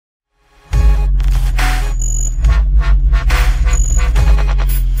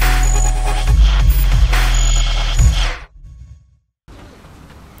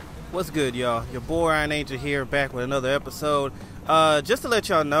What's good, y'all? Your boy IronAngel here, back with another episode. Just to let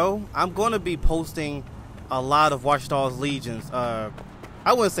y'all know, I'm going to be posting a lot of Watch Dogs Legions. I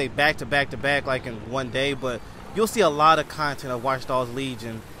wouldn't say back to back like in one day, but you'll see a lot of content of Watch Dogs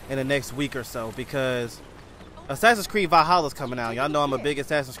Legion in the next week or so, because Assassin's Creed Valhalla is coming out. Y'all know I'm a big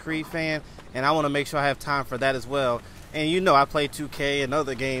Assassin's Creed fan, and I want to make sure I have time for that as well. And you know I play 2K and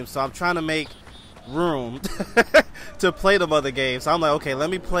other games, so I'm trying to make room to play them other games. So I'm like, okay, let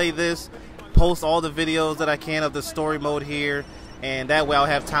me play this, post all the videos that I can of the story mode here, and that way I'll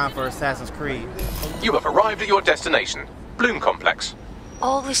have time for Assassin's Creed. You have arrived at your destination, Bloom Complex.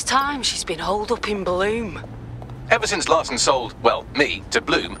 All this time she's been holed up in Bloom. Ever since Larsen sold, well, me, to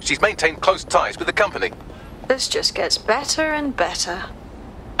Bloom, she's maintained close ties with the company. This just gets better and better.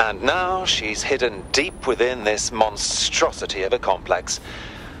 And now she's hidden deep within this monstrosity of a complex.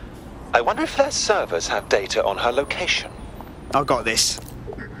 I wonder if their servers have data on her location. I got this.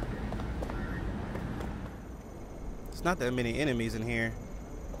 It's not that many enemies in here.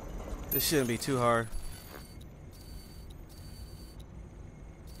 This shouldn't be too hard.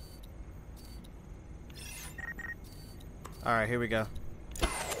 Alright, here we go.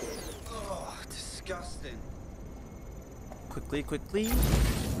 Oh, disgusting. Quickly, quickly. This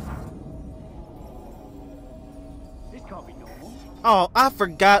can't be normal. Oh, I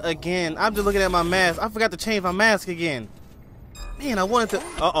forgot again. I'm just looking at my mask. I forgot to change my mask again. Man, I wanted to...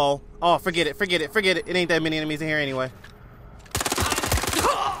 Uh-oh. Oh, forget it, forget it, forget it. It ain't that many enemies in here anyway.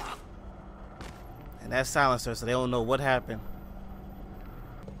 And that's silencer, so they don't know what happened.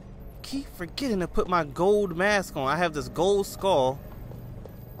 Keep forgetting to put my gold mask on. I have this gold skull.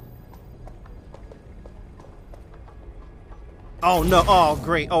 Oh, no. Oh,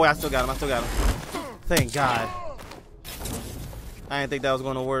 great. Oh, wait, I still got him. I still got him. Thank God. I didn't think that was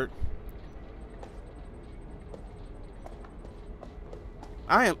going to work.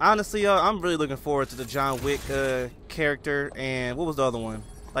 I am honestly, I'm really looking forward to the John Wick character, and what was the other one?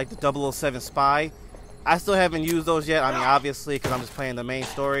 Like the 007 spy. I still haven't used those yet. I mean, obviously, because I'm just playing the main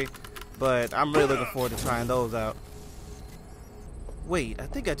story, but I'm really looking forward to trying those out. Wait, I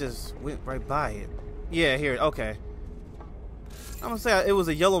think I just went right by it. Yeah, here. Okay. I'm gonna say it was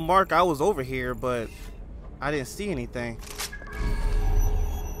a yellow mark. I was over here, but I didn't see anything.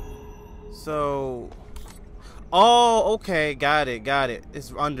 So, oh, okay, got it, got it.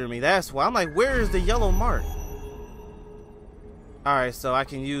 It's under me. That's why I'm like, where is the yellow mark? All right, so I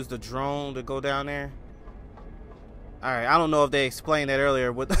can use the drone to go down there. All right, I don't know if they explained that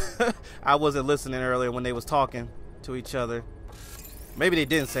earlier. I wasn't listening earlier when they was talking to each other. Maybe they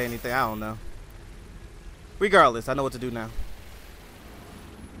didn't say anything. I don't know. Regardless, I know what to do now.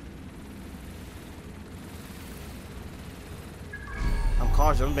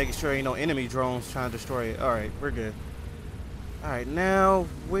 Cautious. I'm making sure ain't no enemy drones trying to destroy it. Alright, we're good. Alright, now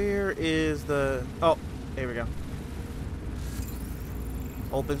where is the... Oh, here we go.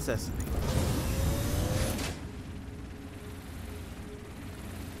 Open sesame.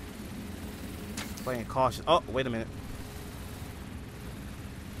 Playing cautious. Oh, wait a minute.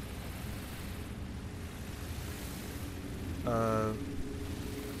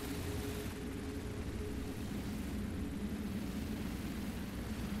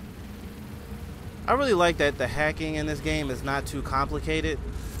 I really like that the hacking in this game is not too complicated.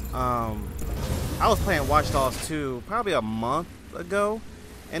 I was playing Watch Dogs 2 probably a month ago,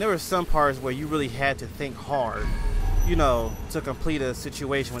 and there were some parts where you really had to think hard, you know, to complete a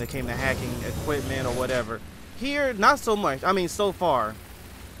situation when it came to hacking equipment or whatever. Here, not so much. I mean, so far,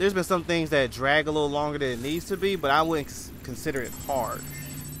 there's been some things that drag a little longer than it needs to be, but I wouldn't consider it hard.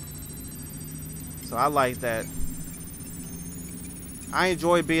 So I like that. I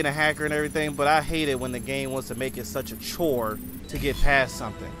enjoy being a hacker and everything, but I hate it when the game wants to make it such a chore to get past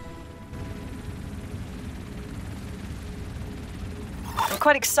something. I'm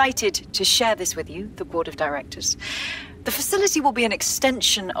quite excited to share this with you, the board of directors. The facility will be an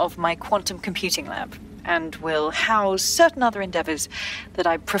extension of my quantum computing lab and will house certain other endeavors that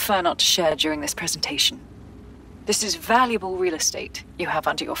I prefer not to share during this presentation. This is valuable real estate you have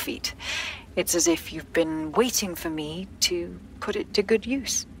under your feet. It's as if you've been waiting for me to put it to good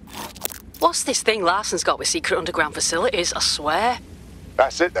use. What's this thing Larsen's got with secret underground facilities, I swear?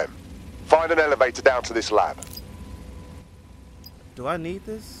 That's it then. Find an elevator down to this lab. Do I need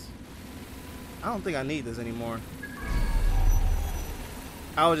this? I don't think I need this anymore.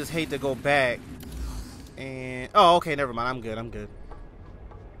 I would just hate to go back and... Oh, okay, never mind. I'm good, I'm good.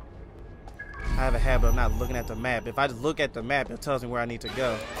 I have a habit of not looking at the map. If I just look at the map, it tells me where I need to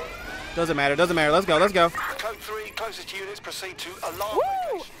go. Doesn't matter, doesn't matter. Let's go, let's go. Code 3, closest units proceed to alarm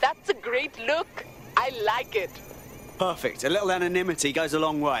Woo! location. That's a great look. I like it. Perfect. A little anonymity goes a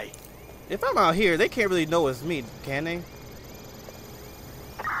long way. If I'm out here, they can't really know it's me, can they?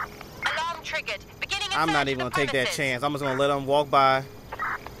 Alarm triggered. Beginning I'm not even gonna take that chance. I'm just gonna let them walk by,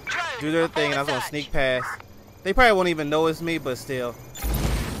 do their thing, and I'm gonna sneak past. They probably won't even know it's me, but still.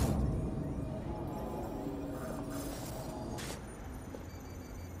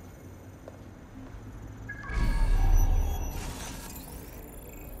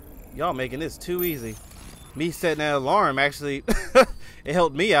 Y'all making this too easy. Me setting that alarm actually, it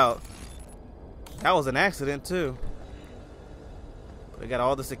helped me out. That was an accident too. We got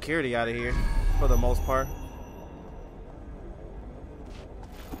all the security out of here, for the most part.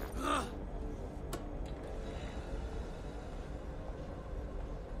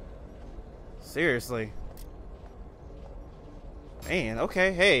 Seriously. Man,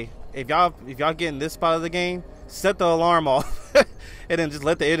 okay, hey, if y'all get in this spot of the game, set the alarm off. And then just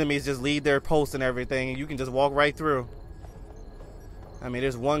let the enemies just lead their posts and everything, and you can just walk right through. I mean,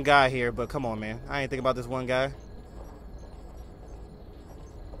 there's one guy here, but come on, man. I ain't thinking about this one guy.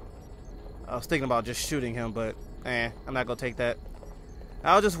 I was thinking about just shooting him, but I'm not gonna take that.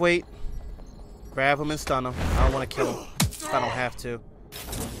 I'll just wait, grab him and stun him. I don't want to kill him if I don't have to.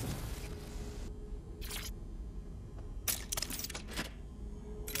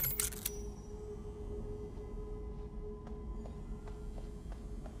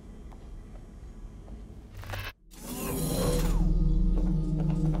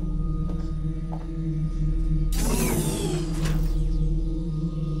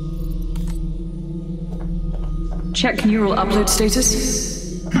 Check neural upload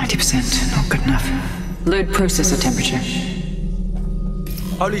status. 90%, not good enough. Load processor temperature.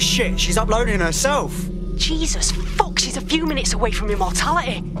 Holy shit, she's uploading herself. Jesus fuck, she's a few minutes away from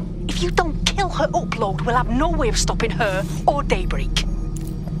immortality. If you don't kill her upload, we'll have no way of stopping her or Daybreak.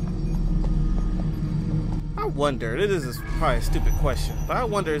 I wonder, this is probably a stupid question, but I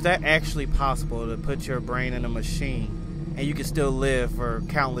wonder, is that actually possible to put your brain in a machine and you can still live for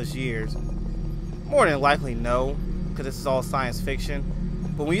countless years? More than likely no, because this is all science fiction.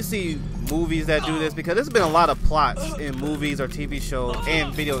 But when you see movies that do this, because there's been a lot of plots in movies or TV shows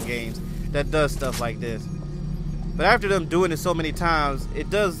and video games that does stuff like this. But after them doing it so many times, it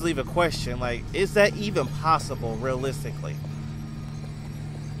does leave a question, like, is that even possible realistically?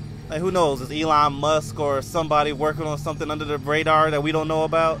 Like, who knows, is Elon Musk or somebody working on something under the radar that we don't know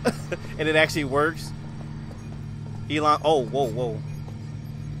about and it actually works? Elon, oh, whoa.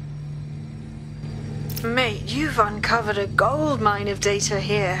 Mate, you've uncovered a gold mine of data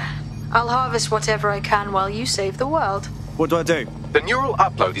here. I'll harvest whatever I can while you save the world. What do I do? The neural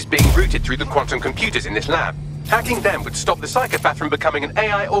upload is being routed through the quantum computers in this lab. Hacking them would stop the psychopath from becoming an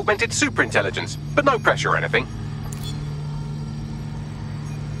AI-augmented superintelligence, but no pressure or anything.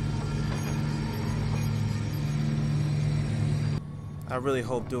 I really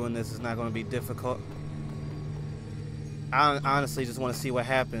hope doing this is not going to be difficult. I honestly just want to see what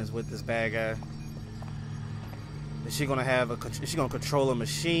happens with this bad guy. Is she gonna is she gonna control a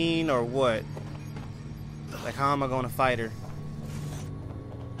machine or what? Like, how am I gonna fight her?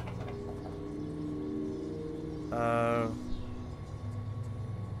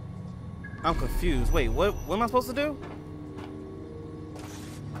 I'm confused. Wait, what am I supposed to do?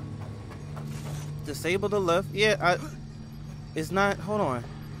 Disable the left. Yeah, it's not, hold on.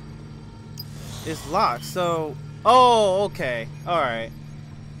 It's locked, so, oh, okay. Alright.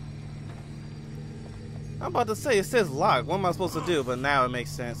 I'm about to say, it says lock. What am I supposed to do? But now it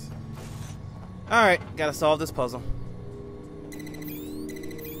makes sense. Alright, gotta solve this puzzle.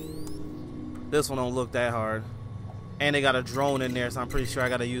 This one don't look that hard. And they got a drone in there, so I'm pretty sure I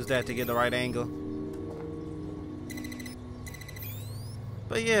gotta use that to get the right angle.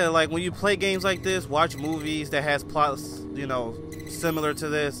 But yeah, like when you play games like this, watch movies that has plots, you know, similar to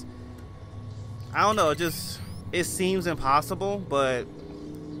this. I don't know, it seems impossible, but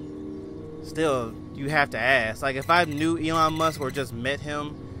still, you have to ask. Like, if I knew Elon Musk or just met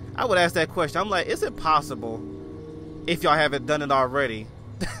him, I would ask that question. I'm like, is it possible, if y'all haven't done it already,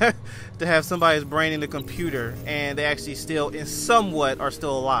 to have somebody's brain in the computer and they actually still, in somewhat, are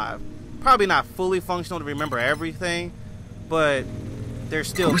still alive? Probably not fully functional to remember everything, but they're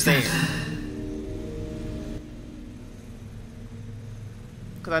still there.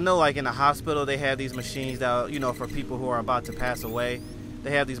 Because I know, like, in the hospital, they have these machines that, you know, for people who are about to pass away,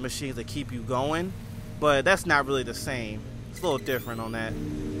 they have these machines that keep you going, but that's not really the same. It's a little different on that.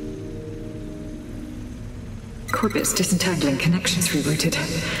 Corbet's disentangling connections rerouted.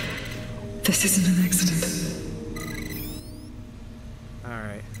 This isn't an accident.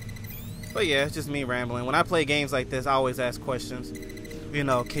 Alright. But yeah, it's just me rambling. When I play games like this, I always ask questions. You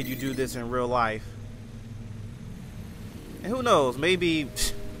know, can you do this in real life? And who knows, maybe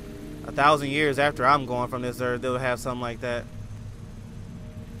 1,000 years after I'm gone from this earth, they'll have something like that.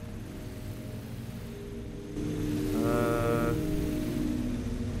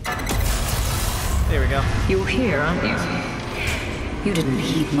 There we go. You're here, aren't you? You didn't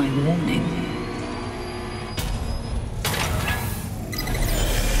heed my warning.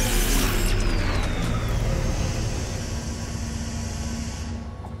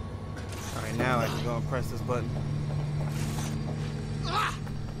 Alright, now I can go and press this button.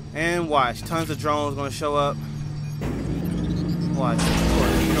 And watch, tons of drones gonna show up. Watch, of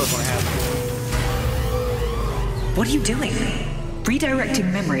course, you know what's gonna happen. What are you doing? Redirecting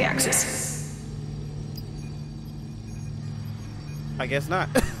memory access. I guess not.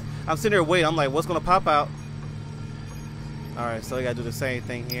 I'm sitting there waiting. I'm like, what's gonna pop out? Alright, so I gotta do the same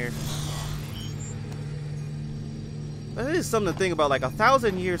thing here. But it is something to think about. Like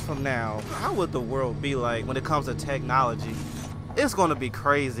 1,000 years from now, how would the world be like when it comes to technology? It's gonna be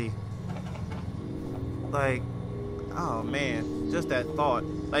crazy. Like, oh man, just that thought.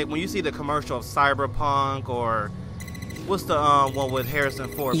 Like when you see the commercial of Cyberpunk, or what's the one with Harrison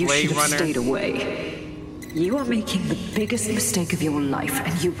Ford, Blade Runner? You should have stayed away. You are making the biggest mistake of your life,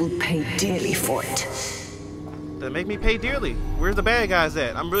 and you will pay dearly for it. That make me pay dearly. Where's the bad guys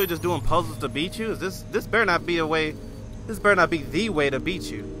at? I'm really just doing puzzles to beat you. Is this better not be a way? This better not be the way to beat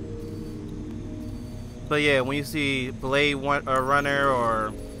you. But yeah, when you see Blade Runner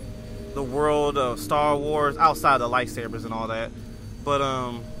or the world of Star Wars, outside the lightsabers and all that, but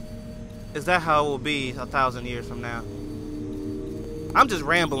is that how it will be 1,000 years from now? I'm just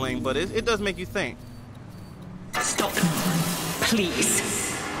rambling, but it does make you think. Stop now, please,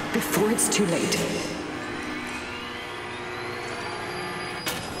 before it's too late.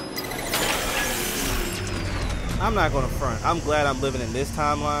 I'm not gonna front. I'm glad I'm living in this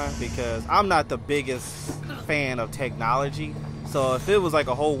timeline because I'm not the biggest fan of technology. So if it was like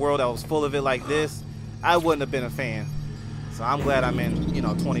a whole world that was full of it like this, I wouldn't have been a fan. So I'm glad I'm in,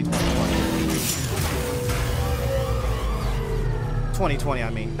 2021. 2020, I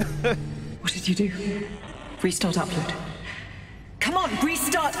mean. What did you do? Restart upload. Come on,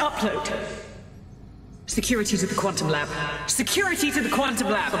 restart upload. Security to the quantum lab. Security to the quantum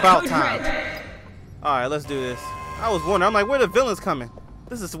lab. It's about time. Alright, let's do this. I was wondering, I'm like, where are the villains coming?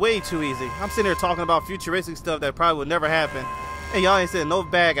 This is way too easy. I'm sitting here talking about futuristic stuff that probably would never happen. And y'all ain't saying no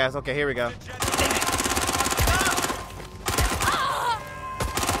bad guys. Okay, here we go.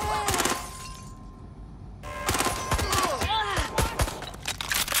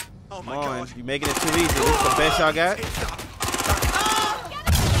 Come on, you making it too easy. This is the best y'all got?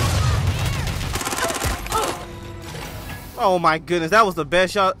 Oh my goodness, that was the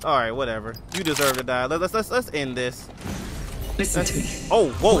best shot. All right, whatever. You deserve to die. Let's end this. Listen to me.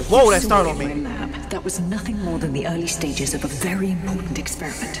 Oh, whoa, that startled me. Lab, that was nothing more than the early stages of a very important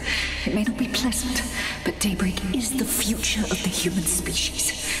experiment. It may not be pleasant, but Daybreak is the future of the human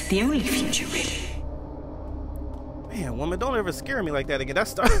species. The only future, really. Man, woman, don't ever scare me like that again. That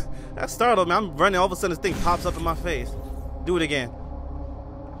startled me. I'm running, all of a sudden this thing pops up in my face. Do it again.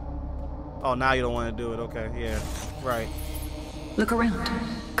 Oh, now you don't want to do it. Okay, yeah, right. Look around.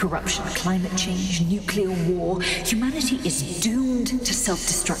 Corruption, climate change, nuclear war. Humanity is doomed to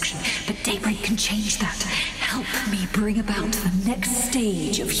self-destruction, but Daybreak can change that. Help me bring about the next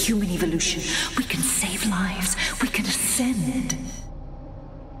stage of human evolution. We can save lives. We can ascend.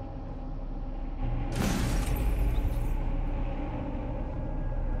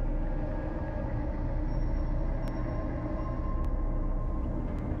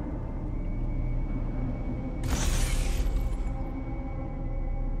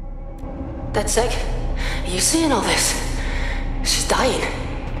 That's Zek. Are you seeing all this? She's dying.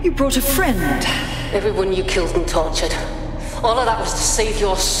 You brought a friend. Everyone you killed and tortured. All of that was to save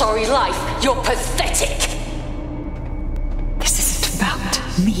your sorry life. You're pathetic. This isn't about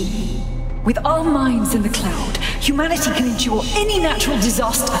me. With our minds in the cloud, humanity can endure any natural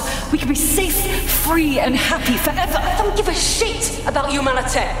disaster. We can be safe, free, and happy forever. I don't give a shit about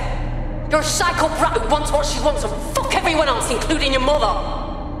humanity. You're a psycho brat who wants what she wants and fuck everyone else, including your mother.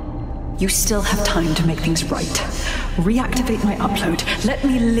 You still have time to make things right. Reactivate my upload. Let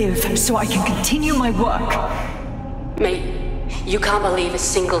me live so I can continue my work. Mate, you can't believe a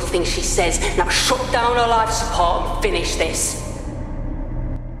single thing she says. Now shut down her life support and finish this.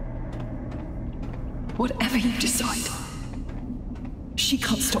 Whatever you decide. She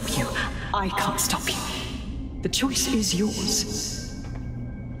can't stop you. I can't stop you. The choice is yours.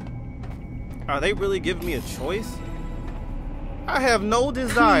 Are they really giving me a choice? I have no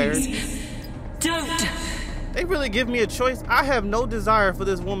desire. Please, don't. They really give me a choice. I have no desire for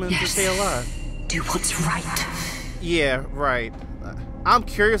this woman to stay alive. Do what's right. Yeah, right. I'm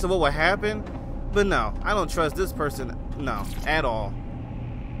curious of what would happen, but no, I don't trust this person, no, at all.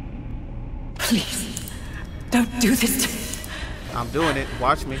 Please, don't do this to me. I'm doing it.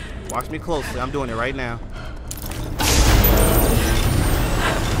 Watch me. Watch me closely. I'm doing it right now.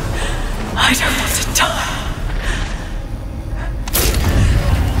 I don't want to die.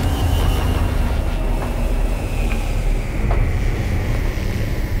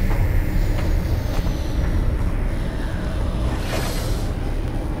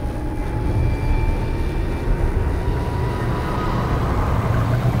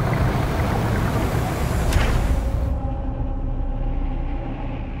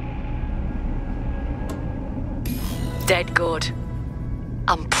 Dead good.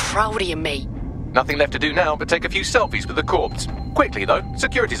 I'm proud of you, mate. Nothing left to do now but take a few selfies with the corpse. Quickly, though.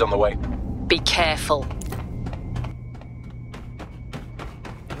 Security's on the way. Be careful.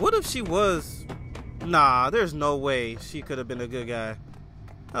 What if she was... Nah, there's no way she could have been a good guy. I was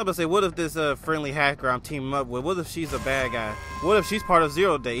about to say, what if this friendly hacker I'm teaming up with, what if she's a bad guy? What if she's part of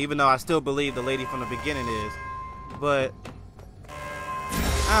Zero Day, even though I still believe the lady from the beginning is? But...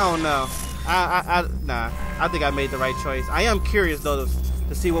 I don't know. Nah. I think I made the right choice. I am curious, though,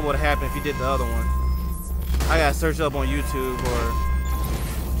 to see what would happen if you did the other one. I gotta search up on YouTube or...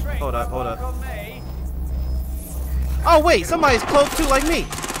 Hold up. Oh, wait, somebody's close too, like me.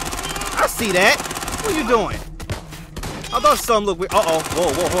 I see that. What are you doing? I thought something looked weird. Uh-oh.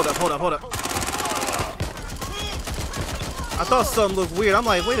 Whoa, hold up. I thought something looked weird. I'm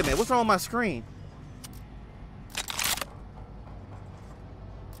like, wait a minute, what's wrong with my screen?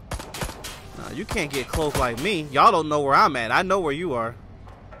 Nah, you can't get close like me. Y'all don't know where I'm at. I know where you are.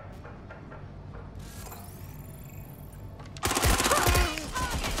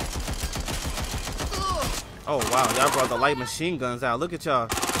 Oh, wow. Y'all brought the light machine guns out. Look at y'all.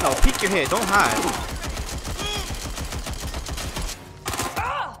 No, peek your head. Don't hide.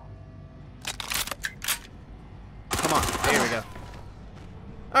 Come on. There we go.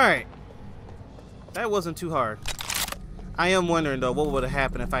 Alright. That wasn't too hard. I am wondering, though, what would have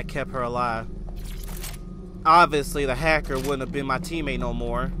happened if I kept her alive? Obviously, the hacker wouldn't have been my teammate no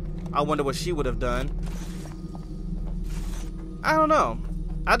more. I wonder what she would have done. I don't know.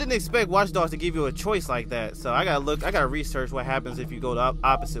 I didn't expect Watch Dogs to give you a choice like that, so I gotta research what happens if you go the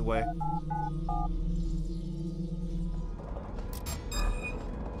opposite way.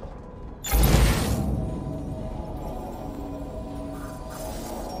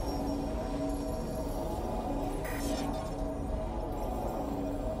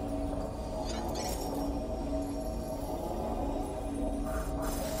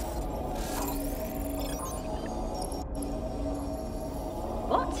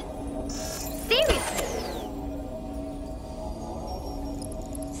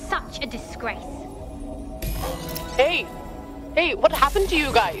 A disgrace. Hey, what happened to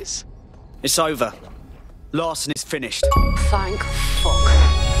you guys? It's over. Larsen is finished. Thank fuck.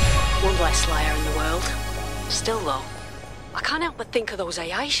 One less liar in the world. Still though, I can't help but think of those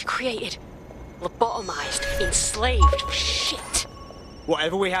AI she created. Lobotomized, enslaved, shit.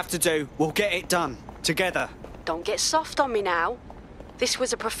 Whatever we have to do, we'll get it done. Together. Don't get soft on me now. This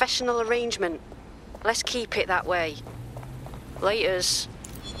was a professional arrangement. Let's keep it that way. Laters.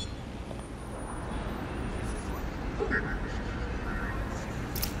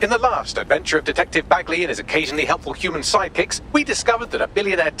 In the last adventure of Detective Bagley and his occasionally helpful human sidekicks, we discovered that a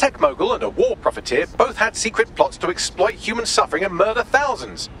billionaire tech mogul and a war profiteer both had secret plots to exploit human suffering and murder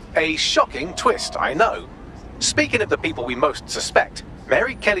thousands. A shocking twist, I know. Speaking of the people we most suspect,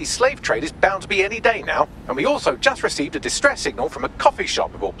 Mary Kelly's slave trade is bound to be any day now, and we also just received a distress signal from a coffee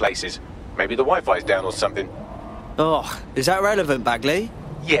shop of all places. Maybe the Wi-Fi's down or something. Oh, is that relevant, Bagley?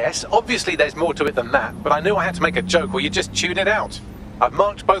 Yes, obviously there's more to it than that, but I knew I had to make a joke or you'd just tune it out. I've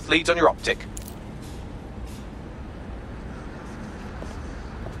marked both leads on your optic.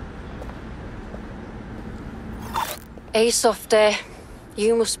 Hey, Softy.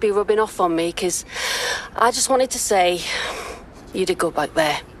 You must be rubbing off on me, 'cause I just wanted to say you did good back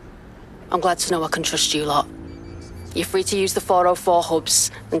there. I'm glad to know I can trust you lot. You're free to use the 404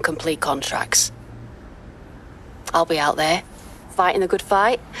 hubs and complete contracts. I'll be out there, fighting the good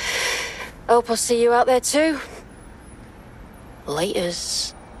fight. Hope I'll see you out there too.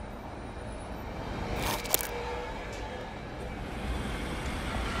 Laters.